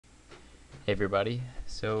Hey everybody,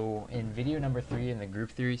 so in video number 3 in the group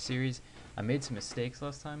theory series, I made some mistakes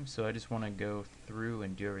last time, so I just want to go through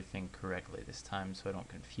and do everything correctly this time so I don't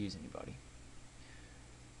confuse anybody.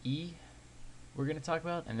 E, we're going to talk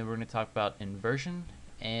about, and then we're going to talk about inversion,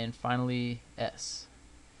 and finally S.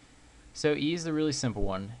 So E is the really simple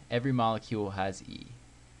one. Every molecule has E.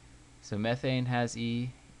 So methane has E,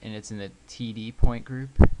 and it's in the TD point group.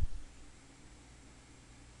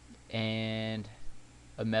 And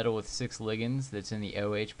a metal with 6 ligands that's in the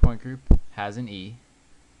OH point group has an E.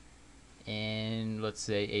 And let's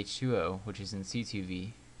say H2O, which is in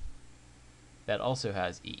C2V, that also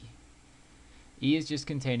has E. E is just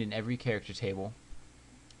contained in every character table,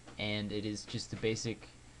 and it is just a basic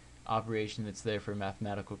operation that's there for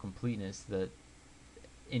mathematical completeness that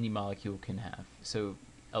any molecule can have. So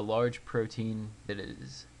a large protein that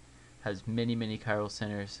has many chiral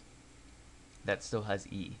centers that still has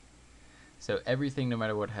E. So everything, no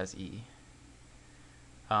matter what, has E.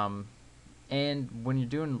 And when you're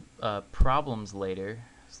doing problems later,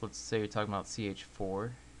 so let's say you're talking about CH4,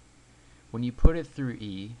 when you put it through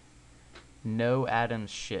E, no atoms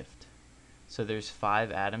shift. So there's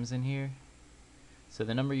 5 atoms in here. So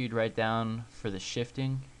the number you'd write down for the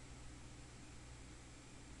shifting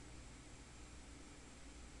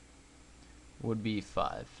would be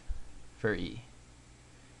 5 for E.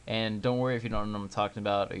 And don't worry if you don't know what I'm talking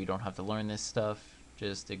about or you don't have to learn this stuff,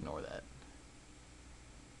 just ignore that.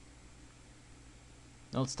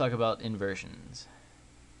 Now let's talk about inversions.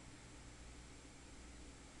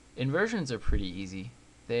 Inversions are pretty easy.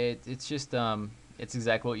 It's just it's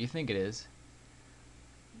exactly what you think it is.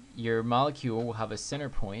 Your molecule will have a center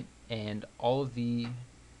point, and all of the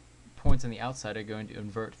points on the outside are going to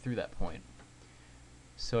invert through that point.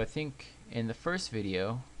 So I think in the first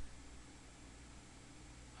video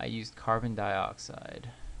I used carbon dioxide,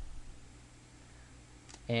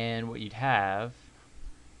 and what you'd have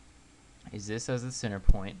is this as the center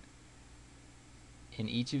point, and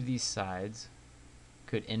each of these sides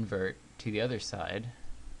could invert to the other side,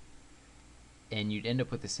 and you'd end up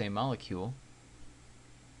with the same molecule.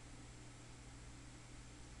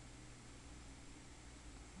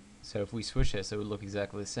 So if we switch this, it would look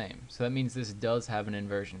exactly the same. So that means this does have an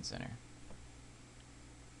inversion center.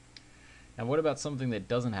 Now what about something that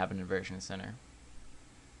doesn't have an inversion center?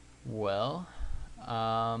 Well,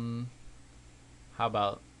 how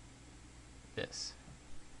about this?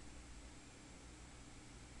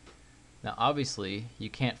 Now obviously you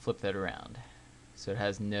can't flip that around, so it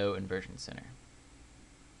has no inversion center.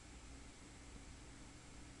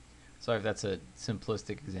 Sorry if that's a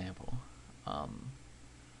simplistic example. Let's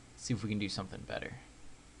see if we can do something better.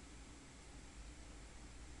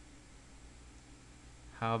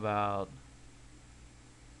 How about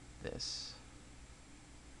this?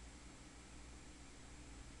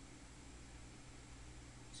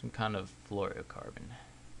 Some kind of fluorocarbon.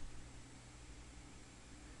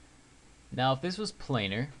 Now if this was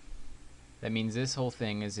planar, that means this whole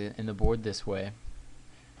thing is in the board this way.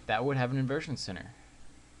 That would have an inversion center.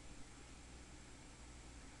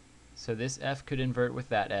 So this F could invert with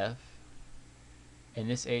that F, and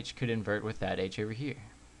this H could invert with that H over here.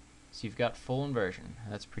 So you've got full inversion.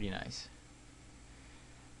 That's pretty nice.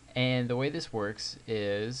 And the way this works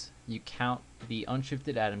is you count the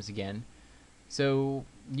unshifted atoms again. So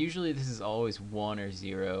usually this is always 1 or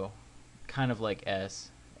 0, kind of like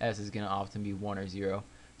S. S is going to often be 1 or 0.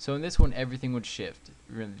 So in this one, everything would shift.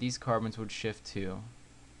 Remember, these carbons would shift too,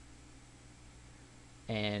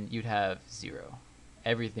 and you'd have 0.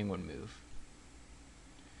 Everything would move.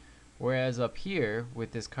 Whereas up here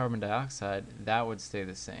with this carbon dioxide, that would stay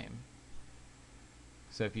the same.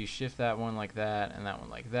 So if you shift that one like that and that one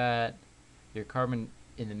like that, your carbon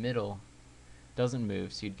in the middle doesn't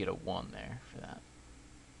move, so you'd get a 1 there for that.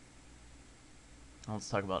 Now let's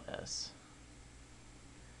talk about S.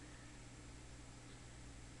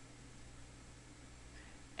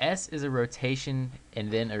 S is a rotation and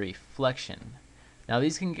then a reflection. Now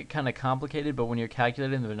these can get kind of complicated, but when you're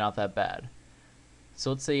calculating, they're not that bad.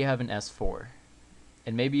 So let's say you have an S4,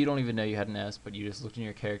 and maybe you don't even know you had an S, but you just looked in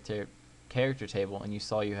your character table and you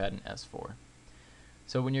saw you had an S4.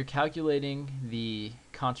 So when you're calculating the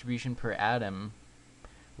contribution per atom,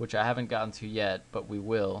 which I haven't gotten to yet, but we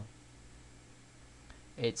will,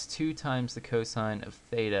 it's 2 times the cosine of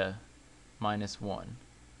theta minus 1.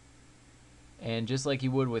 And just like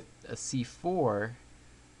you would with a C4,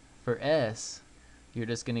 for S, you're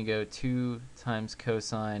just going to go 2 times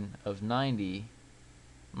cosine of 90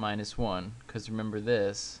 minus 1, because remember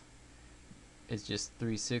this is just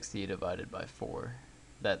 360 divided by 4.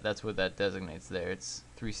 That's what that designates there. It's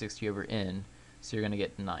 360 over n, so you're going to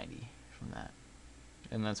get 90 from that.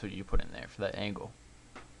 and that's what you put in there for that angle.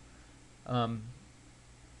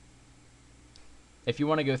 If you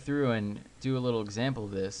want to go through and do a little example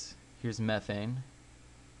of this, here's methane.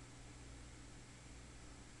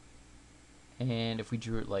 And if we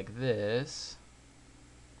drew it like this,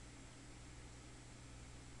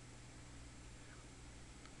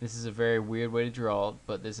 this is a very weird way to draw it,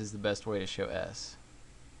 but this is the best way to show S.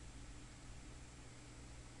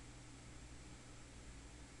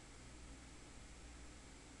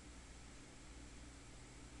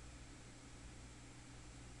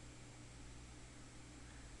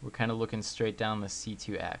 We're kind of looking straight down the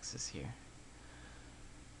C2 axis here.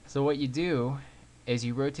 So what you do is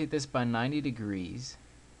you rotate this by 90 degrees,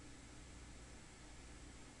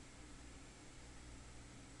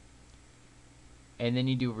 and then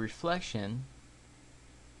you do a reflection,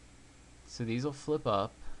 so these will flip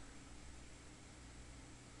up,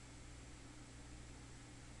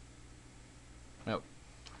 nope,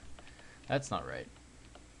 that's not right,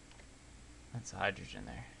 that's hydrogen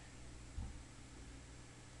there,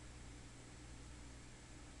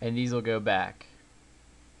 and these will go back.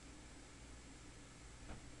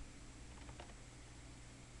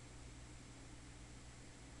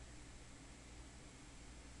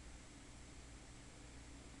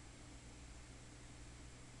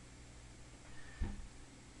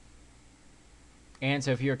 And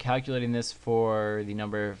so if you're calculating this for the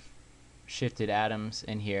number of shifted atoms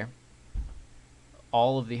in here,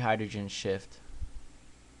 all of the hydrogens shift.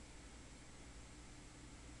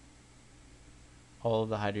 All of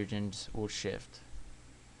the hydrogens will shift.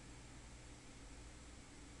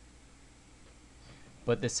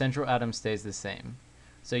 But the central atom stays the same.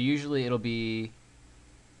 So usually it'll be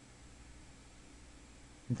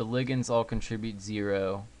the ligands all contribute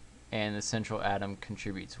 0 and the central atom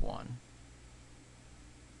contributes 1.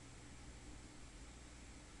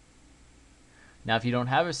 Now if you don't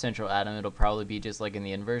have a central atom, it'll probably be just like in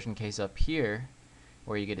the inversion case up here,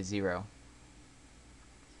 where you get a 0.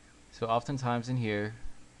 So oftentimes in here,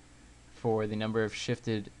 for the number of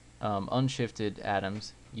shifted, unshifted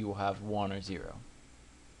atoms, you will have 1 or 0.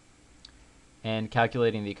 And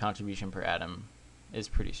calculating the contribution per atom is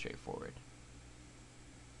pretty straightforward.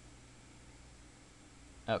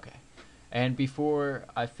 Okay, and before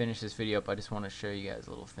I finish this video up, I just want to show you guys a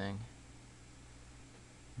little thing.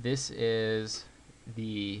 This is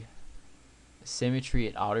the Symmetry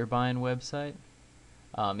at Otterbein website.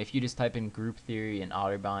 If you just type in group theory and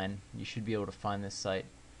Otterbein, you should be able to find this site.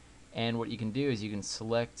 And what you can do is you can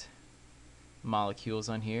select molecules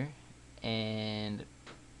on here, and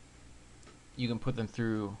you can put them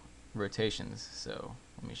through rotations. So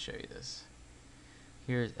let me show you this.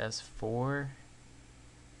 Here's S4,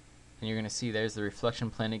 and you're going to see there's the reflection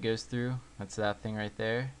plane it goes through. That's that thing right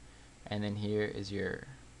there. And then here is your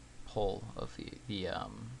pole of the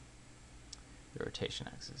rotation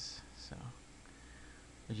axis. So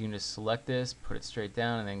you can just select this, put it straight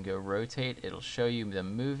down, and then go rotate. It'll show you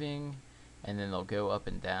them moving, and then they'll go up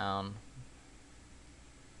and down.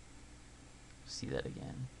 See that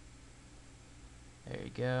again. There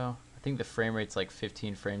you go. I think the frame rate's like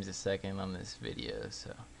 15 frames a second on this video,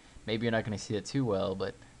 so maybe you're not going to see it too well,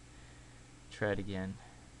 but try it again.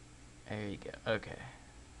 There you go. Okay.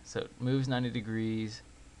 So it moves 90 degrees,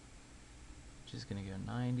 which is going to go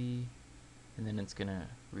 90, and then it's going to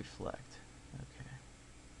reflect. Okay.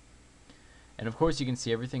 And of course you can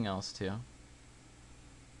see everything else too.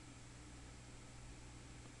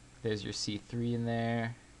 There's your C3 in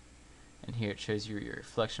there, and here it shows you your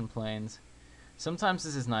reflection planes. Sometimes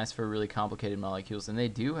this is nice for really complicated molecules, and they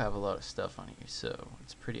do have a lot of stuff on here, so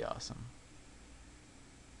it's pretty awesome.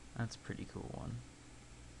 That's a pretty cool one.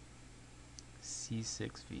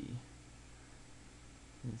 C6V. You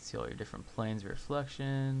can see all your different planes of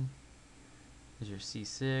reflection. There's your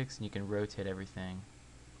C6, and you can rotate everything.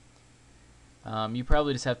 You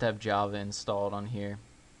probably just have to have Java installed on here,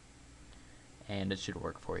 and it should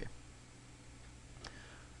work for you.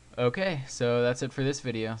 Okay, so that's it for this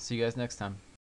video. See you guys next time.